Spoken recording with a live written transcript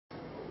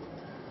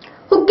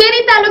हुक्केरी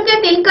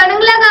तालुक्यातील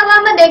कणंगला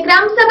गावामध्ये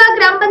ग्रामसभा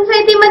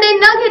ग्रामपंचायतीमध्ये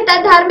न घेता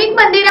धार्मिक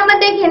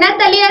मंदिरामध्ये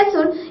घेण्यात आली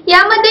असून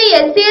यामध्ये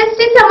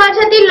ST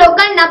समाजातील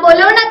लोकांना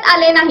बोलवण्यात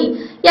आले नाही।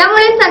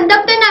 यामुळे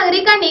संतप्त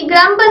नागरिकांनी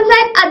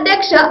ग्रामपंचायत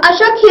अध्यक्ष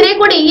अशोक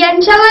हिरेकुडी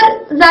यांच्यावर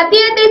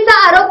जातीयतेचा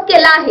आरोप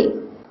केला आहे।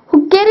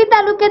 हुक्केरी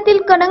तालुक्यातील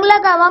कणंगला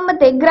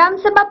गावामध्ये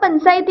ग्रामसभा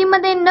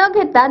पंचायतीमध्ये न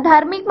घेता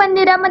धार्मिक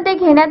मंदिरामध्ये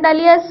घेण्यात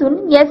आली असून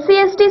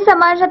ST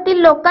समाजातील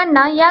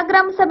लोकांना या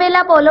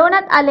ग्रामसभेला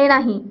बोलवण्यात आले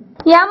नाही।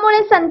 यामुळे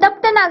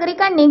संतप्त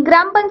नागरिकांनी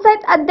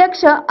ग्रामपंचायत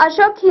अध्यक्ष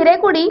अशोक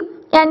हिरेकुडी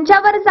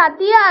यांच्यावर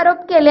जातीय आरोप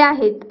केले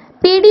आहेत।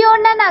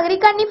 पीडीओंना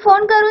नागरिकांनी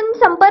फोन करून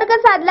संपर्क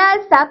साधला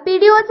असता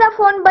पीडीओचा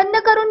फोन बंद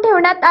करून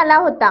ठेवण्यात आला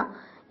होता।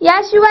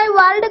 याशिवाय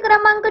वार्ड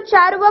क्रमांक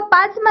 4 व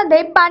 5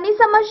 मध्ये पाणी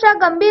समस्या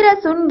गंभीर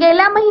असून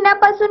गेल्या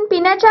महिन्यापासून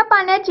पिण्याच्या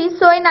पाण्याची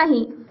सोय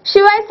नाही।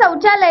 शिवाय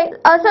शौचालय,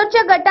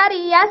 अस्वच्छ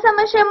गटारी या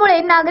समस्येमुळे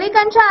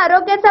नागरिकांच्या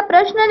आरोग्याचा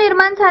प्रश्न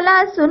निर्माण झाला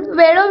असून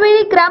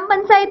वेळोवेळी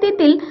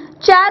ग्रामपंचायतीतील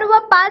 4 व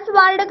 5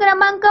 वार्ड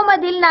क्रमांक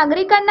मधील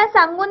नागरिकांना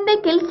सांगून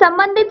देखील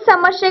संबंधित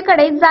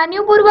समस्येकडे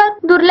जाणीवपूर्वक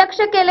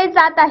दुर्लक्ष केले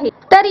जात आहे।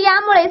 तर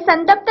यामुळे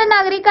संतप्त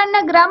नागरिकांना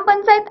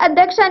ग्रामपंचायत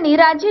अध्यक्षांनी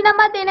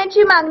राजीनामा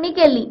देण्याची मागणी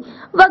केली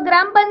व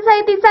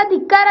ग्रामपंचायतीचा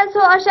धिक्कार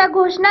असो अशा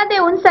घोषणा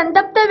देऊन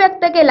संतप्त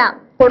व्यक्त केला।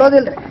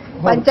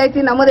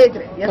 पंचायती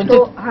ನಮ್ಮದೈತ್ರಿ ಎಷ್ಟು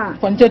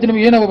ಪಂಚಾಯತಿ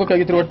ನಿಮಗೆ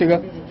ಏನಾಗಬೇಕಾಗಿತ್ತು ಒಟ್ಟಿಗೆ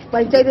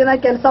ಪಂಚಾಯತಿನ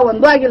ಕೆಲಸ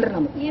ಒಂದೂ ಆಗಿಲ್ರಿ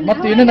ನಮಗೆ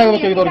ಮತ್ತೆ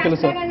ಏನೇನಾಗಬೇಕಾಗಿತ್ತು ಅವರ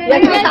ಕೆಲಸ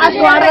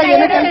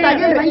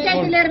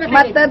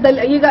ಮತ್ತೆ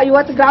ಈಗ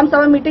ಇವತ್ತು ಗ್ರಾಮ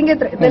ಸಭಾ ಮೀಟಿಂಗ್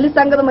ಐತ್ರಿ ದಲಿತ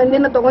ಸಂಘದ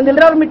ಮಂದಿನ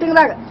ತಗೊಂಡಿಲ್ರಿ ಅವ್ರ ಮೀಟಿಂಗ್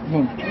ದಾಗ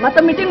ಮತ್ತೆ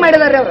ಮೀಟಿಂಗ್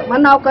ಮಾಡಿದಾರೆ ಅವ್ರು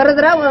ಮೊನ್ನೆ ನಾವು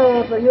ಕರೆದ್ರ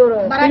ಇವರು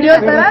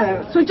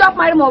ಸ್ವಿಚ್ ಆಫ್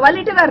ಮಾಡಿ ಮೊಬೈಲ್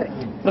ಇಟ್ಟಿದಾರ್ರಿ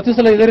ಪ್ರತಿ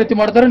ಸಲ ಇದೇ ರೀತಿ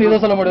ಮಾಡ್ತಾರೆ ಇದೇ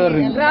ಸಲ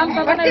ಮಾಡಿದಾರೆ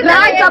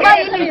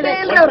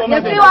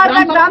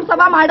ಗ್ರಾಮ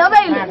ಸಭಾ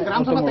ಮಾಡೋದೇ ಇಲ್ಲ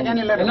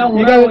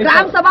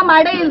ಗ್ರಾಮ ಸಭಾ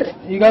ಮಾಡೇ ಇಲ್ರಿ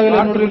ಈಗಾಗಲೇ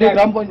ನೋಡ್ರಿ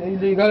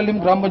ಈಗಾಗಲೇ ನಿಮ್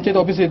ಗ್ರಾಮ ಪಂಚಾಯತ್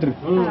ಆಫೀಸ್ ಐತ್ರಿ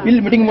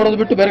ಇಲ್ಲಿ ಮೀಟಿಂಗ್ ಮಾಡೋದು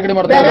ಬಿಟ್ಟು ಬೇರೆ ಕಡೆ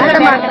ಮಾಡ್ತಾರೆ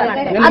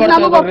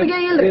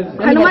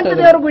ಹನುಮಂತ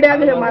ದೇವರ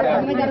ಗುಡಿಯಾಗ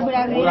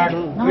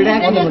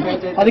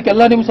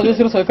ಅದಕ್ಕೆಲ್ಲ ನಿಮ್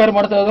ಸದಸ್ಯರು ಸಹಕಾರ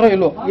ಮಾಡ್ತಾ ಇದಾರೋ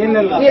ಇಲ್ಲೋ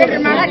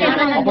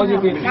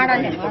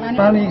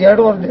ನಾನು ಈಗ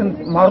 2 ವರ್ಷದಿಂದ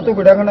ಮಾರುತಿ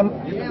ಬಿಡಾಗ ನಮ್ಮ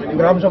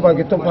ಗ್ರಾಮ ಸಭಾ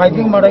ಆಗಿತ್ತು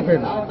ಪೈಕಿಂಗ್ ಮಾಡಕ್ಕೆ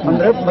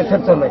ಅಂದ್ರೆ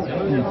ಮಚ್ಚರ್ ಸಲುವಾಗಿ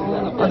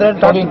ಅಂದ್ರೆ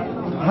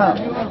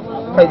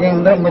ಪೈಕಿಂಗ್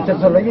ಅಂದ್ರೆ ಮಚ್ಚರ್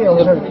ಸಲುವಾಗಿ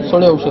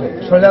ಸೊಳ್ಳೆ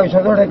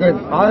ಔಷಧ ಹೊಡಕ್ಕೆ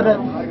ಆದ್ರೆ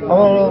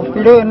ಅವರು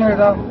ಪಿಡಿಒ ಏನು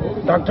ಹೇಳಿದ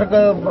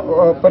ಡಾಕ್ಟರ್ಗೆ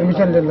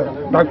ಪರ್ಮಿಷನ್ ಇಲ್ಲ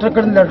ಡಾಕ್ಟರ್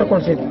ಕಡೆ ಲೆಟರ್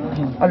ಕೊಡ್ಸಿದ್ವಿ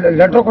ಅಲ್ಲಿ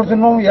ಲೆಟರ್ ಕೊಡ್ಸಿ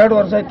ನಾವು 2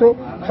 ವರ್ಷ ಆಯ್ತು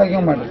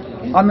ಪೈಕಿಂಗ್ ಮಾಡಿ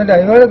ಆಮೇಲೆ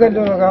ಐಹೊಳೆ ಗಲ್ಲಿ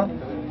ಒಳಗೆ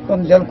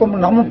ಒಂದು ಜಲ್ಕೊಂಬ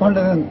ನಮ್ಮ ಫಂಡ್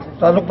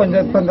ತಾಲೂಕ್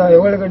ಪಂಚಾಯತ್ ಫಂಡ್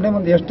ಐಹೊಳೆ ಗಡ್ಡೆ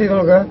ಒಂದು ST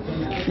ಒಳಗೆ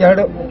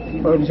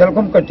 2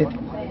 ಜಲ್ಕೊಂಬ ಕಟ್ಟಿತ್ತು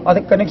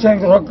ಅದಕ್ಕೆ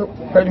ಕನೆಕ್ಷನ್ ರೊಕ್ಕ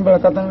ಕಡಿಮೆ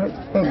ಬೆಳಕಂದ್ರೆ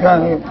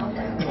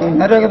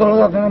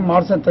ನರೇಗಾದೊಳಗೆ ಅದನ್ನ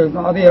ಮಾಡ್ಸಂತ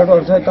ಹೇಳಿದ್ರು ಅದು 2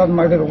 ವರ್ಷ ಆಯ್ತು ಅದು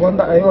ಮಾಡಿದ್ರು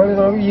ಒಂದು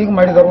ಐಹೊಳೆದೊಳಗೆ ಈಗ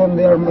ಮಾಡಿದಾರೆ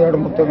ಒಂದು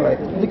 2-3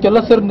 ತಿಂಗಳಾಯ್ತು ಇದಕ್ಕೆಲ್ಲ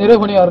ಸರ್ ನೇರ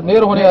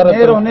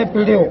ಹೊಣೆ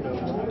PDO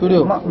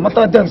ಮತ್ತೆ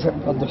ಅಧ್ಯಕ್ಷ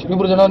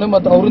ಇಬ್ರು ಜನ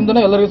ಮತ್ತೆ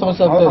ಅವರಿಂದನೇ ಎಲ್ಲರಿಗೂ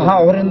ಸಮಸ್ಯೆ ಆಗ್ತದೆ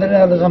ಅವರಿಂದನೇ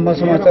ಎಲ್ಲ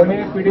ಸಮಸ್ಯೆ ಮಾಡ್ತಾರೆ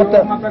ಮತ್ತೆ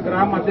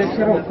ಗ್ರಾಮ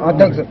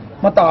ಅಧ್ಯಕ್ಷ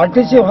ಮತ್ತೆ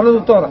RTC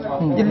ಹೊಲದಿತ್ತು ಅದ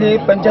ಇಲ್ಲಿ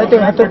ಪಂಚಾಯತಿ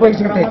 10 ರೂಪಾಯಿ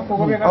ಸಿಗುತ್ತೆ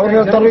ಅವ್ರು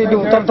ಹೇಳ್ತಾರೆ ಇಲ್ಲಿ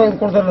ಉತ್ತರ ತೆಗೆದು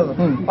ಕೊಡ್ತಾರೆ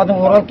ಅದನ್ನ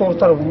ಹೊರಗೆ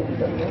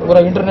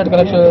ತೋರಿಸ್ತಾರೆ ಇಂಟರ್ನೆಟ್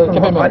ಕನೆಕ್ಷನ್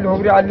ಅಲ್ಲಿ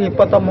ಹೋಗ್ರಿ ಅಲ್ಲಿ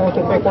 20-30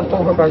 ರೂಪಾಯಿ ಕೊಟ್ಟು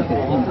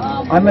ಹೋಗ್ಬೇಕಾಗ್ತದೆ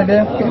ಆಮೇಲೆ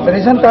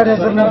ರೇಷನ್ ಕಾರ್ಡ್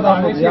ಹೆಸರನ್ನ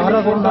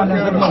ಯಾರಾದ್ರೂ ನನ್ನ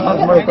ಹೆಸರನ್ನ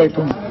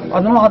ಮಾಡಬೇಕಾಯ್ತು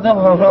ಅದನ್ನು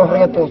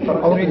ಹೊರಗೆ ತೋರಿಸ್ತಾರೆ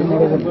ಅವ್ರಿಗೆ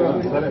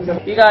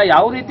ಈಗ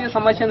ಯಾವ ರೀತಿಯ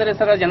ಸಮಸ್ಯೆ ಅಂದ್ರೆ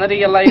ಸರ್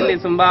ಜನರಿಗೆಲ್ಲ ಇಲ್ಲಿ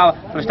ತುಂಬಾ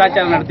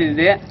ಭ್ರಷ್ಟಾಚಾರ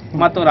ನಡೆದಿದೆ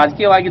ಮತ್ತು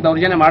ರಾಜಕೀಯವಾಗಿ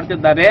ದೌರ್ಜನ್ಯ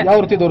ಮಾಡ್ತಿದ್ದಾರೆ।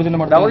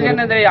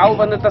 ದೌರ್ಜನ್ಯ ಅಂದ್ರೆ ಯಾವ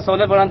ಬಂದಂತ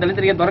ಸೌಲಭ್ಯಗಳನ್ನು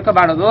ದಲಿತರಿಗೆ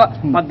ದೊರಕಬಾರದು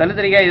ಮತ್ತು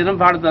ದಲಿತರಿಗೆ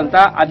ಇದನ್ನಬಾರದು ಅಂತ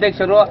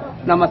ಅಧ್ಯಕ್ಷರು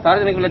ನಮ್ಮ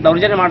ಸಾರ್ವಜನಿಕರಿಗೆ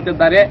ದೌರ್ಜನ್ಯ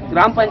ಮಾಡ್ತಿದ್ದಾರೆ।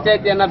 ಗ್ರಾಮ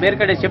ಪಂಚಾಯತಿಯನ್ನ ಬೇರೆ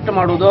ಕಡೆ ಶಿಫ್ಟ್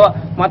ಮಾಡುವುದು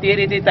ಮತ್ತು ಈ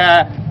ರೀತಿ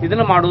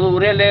ಇದನ್ನು ಮಾಡುವುದು,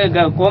 ಊರಲ್ಲಿ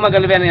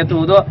ಕೋಮಗಲಭೆಯನ್ನು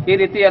ಎತ್ತುವುದು, ಈ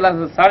ರೀತಿ ಎಲ್ಲ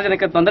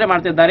ಸಾರ್ವಜನಿಕ ತೊಂದರೆ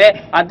ಮಾಡ್ತಿದ್ದಾರೆ।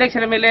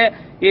 ಅಧ್ಯಕ್ಷರ ಮೇಲೆ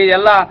ಈ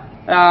ಎಲ್ಲ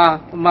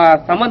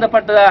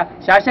ಸಂಬಂಧಪಟ್ಟ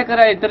ಶಾಸಕರ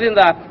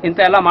ಇದರಿಂದ ಇಂಥ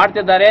ಎಲ್ಲ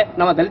ಮಾಡ್ತಿದ್ದಾರೆ।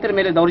 ನಮ್ಮ ದಲಿತರ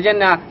ಮೇಲೆ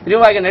ದೌರ್ಜನ್ಯ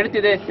ತೀವ್ರವಾಗಿ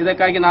ನಡೀತಿದೆ।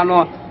 ಇದಕ್ಕಾಗಿ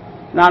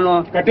ನಾನು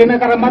ಕಠಿಣ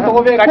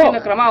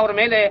ಕ್ರಮ ಅವರ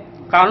ಮೇಲೆ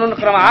ಕಾನೂನು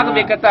ಕ್ರಮ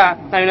ಆಗಬೇಕಂತ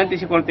ನಾನು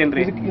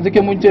ವಿನಂತಿಸಿಕೊಳ್ತೇನೆ।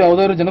 ಇದಕ್ಕೆ ಮುಂಚೆ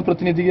ಯಾವ್ದಾದ್ರು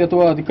ಜನಪ್ರತಿನಿಧಿಗೆ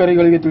ಅಥವಾ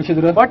ಅಧಿಕಾರಿಗಳಿಗೆ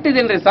ತಿಳಿಸಿದ್ರೆ?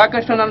 ಕೊಟ್ಟಿದ್ದೇನೆ,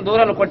 ಸಾಕಷ್ಟು ನಾನು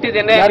ದೂರನ್ನು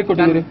ಕೊಟ್ಟಿದ್ದೇನೆ।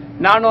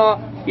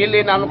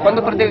 ನಾನು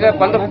ಕೊಂದು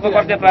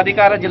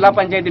ಪ್ರಾಧಿಕಾರ ಜಿಲ್ಲಾ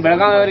ಪಂಚಾಯತಿ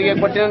ಬೆಳಗಾವಿ ಅವರಿಗೆ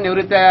ಕೊಟ್ಟಿದ್ದೇನೆ,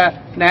 ನಿವೃತ್ತ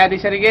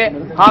ನ್ಯಾಯಾಧೀಶರಿಗೆ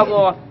ಹಾಗೂ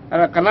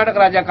ಕರ್ನಾಟಕ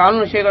ರಾಜ್ಯ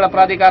ಕಾನೂನು ಸೇವೆಗಳ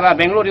ಪ್ರಾಧಿಕಾರ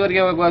ಬೆಂಗಳೂರು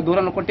ಇವರಿಗೆ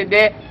ದೂರನ್ನು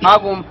ಕೊಟ್ಟಿದ್ದೆ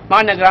ಹಾಗೂ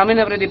ಮಾನ್ಯ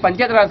ಗ್ರಾಮೀಣಾಭಿವೃದ್ಧಿ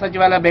ಪಂಚಾಯತ್ ರಾಜ್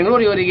ಸಚಿವಾಲಯ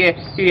ಬೆಂಗಳೂರು ಇವರಿಗೆ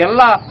ಈ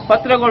ಎಲ್ಲ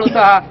ಪತ್ರಗಳು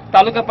ಸಹ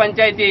ತಾಲೂಕು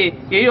ಪಂಚಾಯತಿ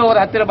ಅವರ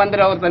ಹತ್ತಿರ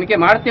ಬಂದರೆ ಅವರು ತನಿಖೆ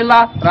ಮಾಡ್ತಿಲ್ಲ,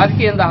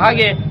 ರಾಜಕೀಯದಿಂದ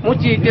ಹಾಗೆ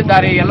ಮುಚ್ಚಿ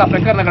ಇಟ್ಟಿದ್ದಾರೆ ಎಲ್ಲ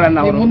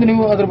ಪ್ರಕರಣಗಳನ್ನ। ಮುಂದೆ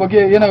ನೀವು ಅದ್ರ ಬಗ್ಗೆ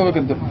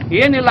ಏನಾಗಬೇಕಂತ?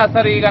 ಏನಿಲ್ಲ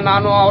ಸರ್, ಈಗ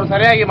ನಾನು ಅವರು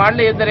ಸರಿಯಾಗಿ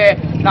ಮಾಡಲೇ ಇದ್ದರೆ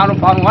ನಾನು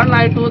ಫಾರ್ಮ್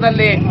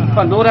 192ದಲ್ಲಿ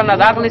ದೂರನ್ನು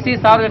ದಾಖಲಿಸಿ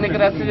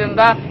ಸಾರ್ವಜನಿಕರ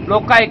ಹೆಸರಿನಿಂದ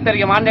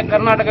ಲೋಕಾಯುಕ್ತರಿಗೆ, ಮಾನ್ಯ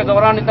ಕರ್ನಾಟಕ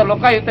ಗೌರವಾನ್ವಿತ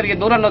ಲೋಕಾಯುಕ್ತರಿಗೆ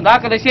ದೂರನ್ನು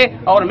ದಾಖಲಿಸಿ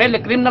ಅವರ ಮೇಲೆ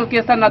ಕ್ರಿಮಿನಲ್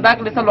ಕೇಸನ್ನು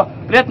ದಾಖಲಿಸಲು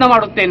ಪ್ರಯತ್ನ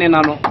ಮಾಡುತ್ತೇನೆ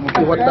ನಾನು।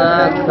 ಇವತ್ತು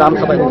ಗ್ರಾಮ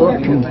ಸಭೆ ಇತ್ತು,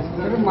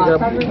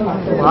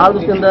 ಬಹಳ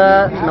ದಿವಸದಿಂದ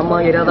ನಮ್ಮ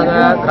ಏರಿಯಾದಾಗ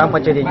ಗ್ರಾಮ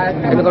ಪಂಚಾಯತಿ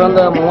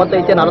ಒಂದು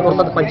 35-40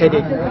 ವರ್ಷದ ಪಂಚಾಯತಿ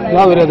ಐತಿ।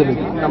 ಯಾವ ಏರಿಯಾದಲ್ಲಿ?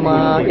 ನಮ್ಮ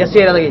SC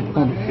ಏರಿಯಾದಾಗ ಐತಿ,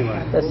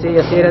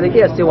 SC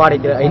ಏರಿಯಾದಕ್ಕೆ SC ವಾರ್ಡ್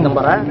ಐತಿ 5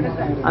 ನಂಬರ್।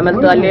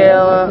 ಆಮೇಲೆ ಅಲ್ಲಿ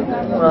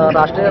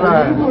ರಾಷ್ಟ್ರೀಯ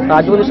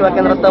ರಾಜೀವ್ ಸೇವಾ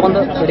ಕೇಂದ್ರ ಅಂತ ಒಂದು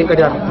ಸಿಡಿ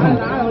ಕಟ್ಟಿದಾರೆ।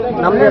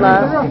 ನಮ್ದೇನ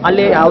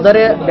ಅಲ್ಲಿ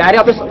ಯಾವ್ದಾರೆ ಬ್ಯಾರೆ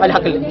ಆಫೀಸ್ ಅಲ್ಲಿ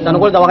ಹಾಕಲಿ,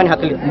 ದನಗಳ ದವಾಖಾನೆ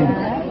ಹಾಕಲಿ,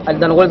 ಅಲ್ಲಿ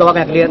ದನಗಳ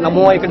ದವಾಖಾನೆ ಹಾಕಲಿ.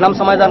 ನಮ್ಮ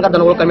ಸಮಾಜದಾಗ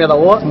ದನಗಳು ಕಮ್ಮಿ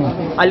ಅದಾವು.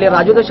 ಅಲ್ಲಿ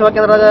ರಾಜೋದಯ ಸೇವಾ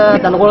ಕೇಂದ್ರದಾಗ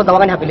ದನಗಳ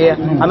ದವಾಖಾನೆ ಹಾಕಲಿ.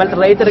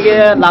 ಆಮೇಲೆ ರೈತರಿಗೆ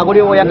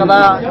ಲಾಗುಡಿ ಯಾಕಂದ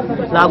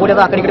ಲಾಗುಡಿ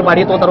ಅದ ಆ ಕಡೆ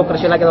ಬಾಡಿ ತಗೋತಾರ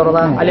ಕೃಷಿ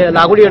ಇಲಾಖೆದವ್ರದ, ಅಲ್ಲಿ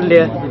ಲಾಗುಡಿ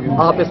ಇರಲಿ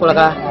ಆಫೀಸ್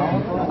ಒಳಗ.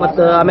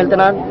 ಮತ್ತು ಆಮೇಲೆ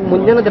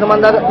ಮುಂದಿನ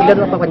ದಿನಮಾನದಾಗ ಇಲ್ಲೇ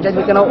ಪಂಚಾಯತ್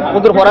ಬಗ್ಗೆ ನಾವು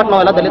ಉಗ್ರ ಹೋರಾಟ,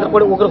 ನಾವೆಲ್ಲ ದಲಿತರ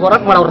ಕೂಡ ಉಗ್ರ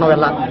ಹೋರಾಟ ಮಾಡೋರು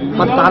ನಾವೆಲ್ಲ.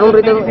 ಮತ್ತು ಕಾನೂನು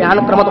ರೀತಿ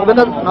ಏನು ಕ್ರಮ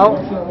ತಗೋಬೇಕು ನಾವು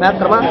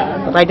ಕ್ರಮ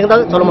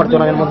ರೈಟಿಂಗ್ದಾಗ ಚಾಲೂ ಮಾಡ್ತೀವಿ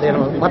ನಾವೇನು ಮುಂದೆ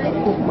ಏನು. ಮತ್ತು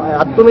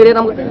ಹತ್ತು ಮೀರಿ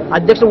ನಮ್ಗೆ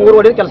ಅಧ್ಯಕ್ಷರು ಊರು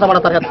ಹೊಡೆದು ಕೆಲಸ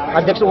ಮಾಡ್ತಾರೆ,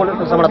 ಅಧ್ಯಕ್ಷರು ಓಡಿ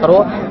ಕೆಲಸ ಮಾಡ್ತಾರೋ.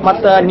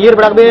 ಮತ್ತು ನೀರು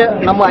ಬಿಡಾಕ ಭೀ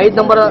ನಮ್ಮ 5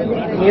 ನಂಬರ್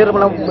ನೀರು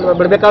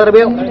ಬಿಡಬೇಕಾದ್ರೆ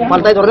ಭೀ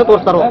ಪಂಚಾಯತ್ ಹೊರಗೆ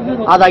ತೋರಿಸ್ತಾರೋ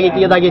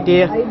ಅದಾಗೈತಿ ಇದಾಗೈತಿ.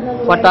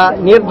 ಒಟ್ಟ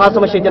ನೀರು ಭಾಳ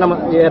ಸಮಸ್ಯೆ ಐತಿ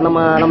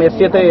ನಮ್ಮ ಎಸ್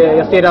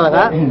ಸಿ ಏರಿಯಾದಾಗ.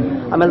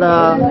 ಆಮೇಲೆ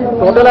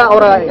ಟೋಟಲ್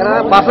ಅವರ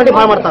ಪಾರ್ಸೆಂಟೇಜ್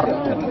ಭಾಳ ಮಾಡ್ತಾರೆ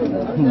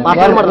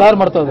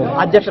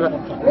अध्यक्ष.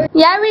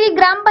 यावेळी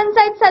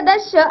ग्रामपंचायत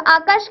सदस्य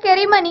आकाश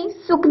केरीमनी,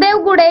 सुखदेव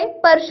गुडे,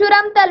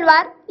 परशुराम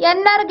तलवार,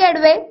 एनआर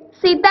गेडवे,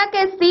 सीता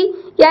केसी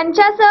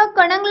यांच्यासह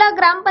कणंगला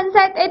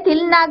ग्रामपंचायत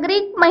येथील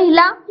नागरिक,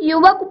 महिला,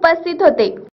 युवक उपस्थित होते.